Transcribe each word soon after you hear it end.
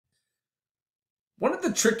One of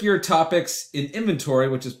the trickier topics in inventory,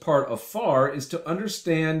 which is part of FAR, is to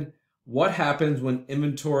understand what happens when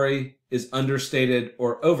inventory is understated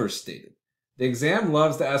or overstated. The exam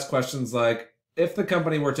loves to ask questions like, if the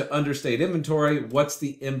company were to understate inventory, what's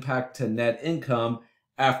the impact to net income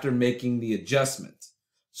after making the adjustment?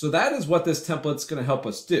 So that is what this template's going to help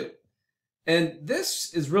us do. And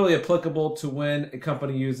this is really applicable to when a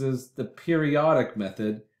company uses the periodic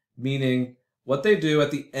method, meaning what they do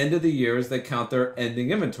at the end of the year is they count their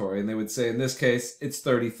ending inventory, and they would say in this case it's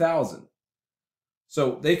 30,000.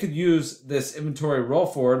 So they could use this inventory roll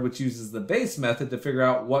forward, which uses the base method, to figure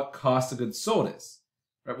out what cost of goods sold is.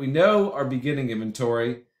 Right? We know our beginning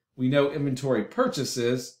inventory, we know inventory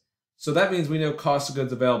purchases, so that means we know cost of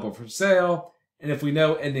goods available for sale, and if we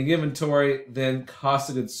know ending inventory, then cost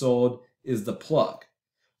of goods sold is the plug.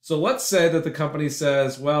 So let's say that the company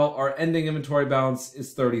says, well, our ending inventory balance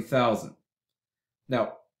is 30,000.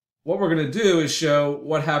 Now, what we're going to do is show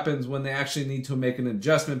what happens when they actually need to make an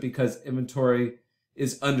adjustment because inventory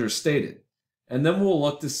is understated. And then we'll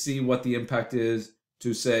look to see what the impact is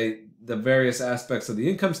to, say, the various aspects of the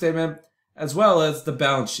income statement, as well as the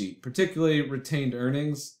balance sheet, particularly retained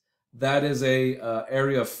earnings. That is a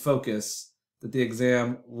area of focus that the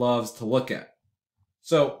exam loves to look at.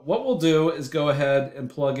 So what we'll do is go ahead and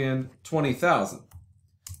plug in 20,000.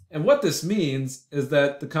 And what this means is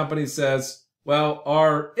that the company says, well,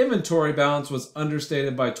 our inventory balance was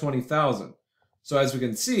understated by 20,000. So as we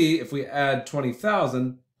can see, if we add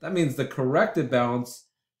 20,000, that means the corrected balance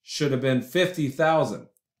should have been 50,000.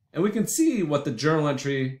 And we can see what the journal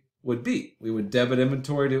entry would be. We would debit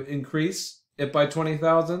inventory to increase it by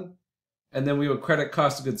 20,000, and then we would credit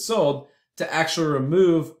cost of goods sold to actually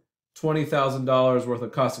remove $20,000 worth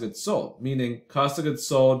of cost of goods sold, meaning cost of goods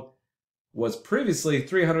sold was previously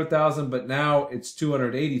 300,000, but now it's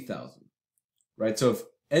 280,000. Right? So if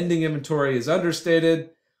ending inventory is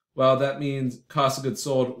understated, well, that means cost of goods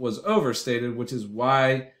sold was overstated, which is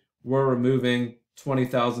why we're removing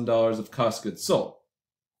 $20,000 of cost of goods sold.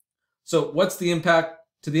 So what's the impact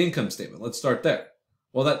to the income statement? Let's start there.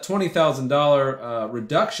 Well, that $20,000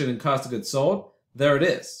 reduction in cost of goods sold, there it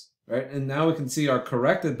is, right? And now we can see our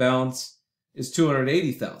corrected balance is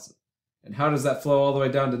 280,000. And how does that flow all the way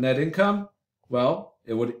down to net income? Well,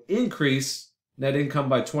 it would increase net income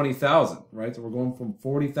by 20,000, right? So we're going from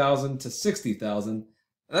 40,000 to 60,000. And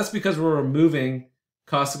that's because we're removing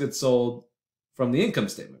cost of goods sold from the income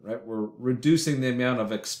statement, right? We're reducing the amount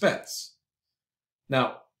of expense.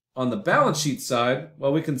 Now, on the balance sheet side,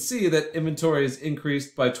 well, we can see that inventory is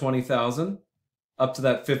increased by 20,000 up to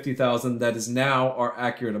that 50,000 that is now our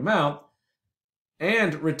accurate amount,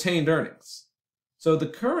 and retained earnings. So the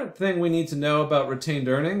current thing we need to know about retained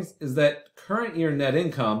earnings is that current year net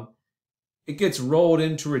income, it gets rolled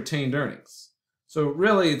into retained earnings. So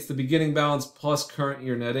really it's the beginning balance plus current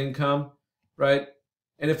year net income, right?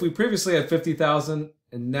 And if we previously had 50,000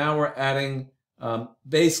 and now we're adding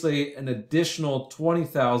basically an additional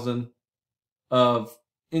 20,000 of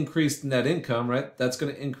increased net income, right? That's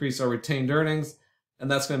going to increase our retained earnings, and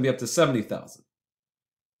that's going to be up to 70,000.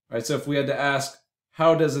 Right? So if we had to ask,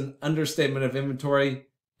 how does an understatement of inventory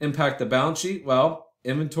impact the balance sheet? Well,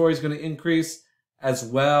 inventory is going to increase, as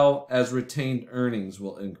well as retained earnings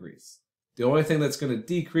will increase. The only thing that's going to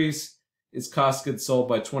decrease is cost of goods sold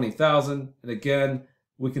by 20,000. And again,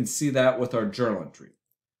 we can see that with our journal entry.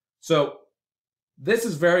 So this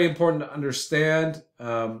is very important to understand.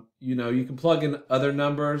 You can plug in other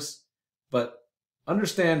numbers, but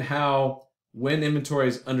understand how when inventory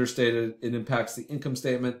is understated, it impacts the income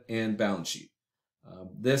statement and balance sheet.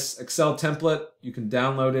 This Excel template, you can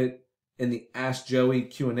download it in the Ask Joey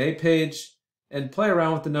Q&A page and play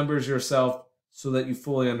around with the numbers yourself so that you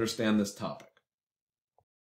fully understand this topic.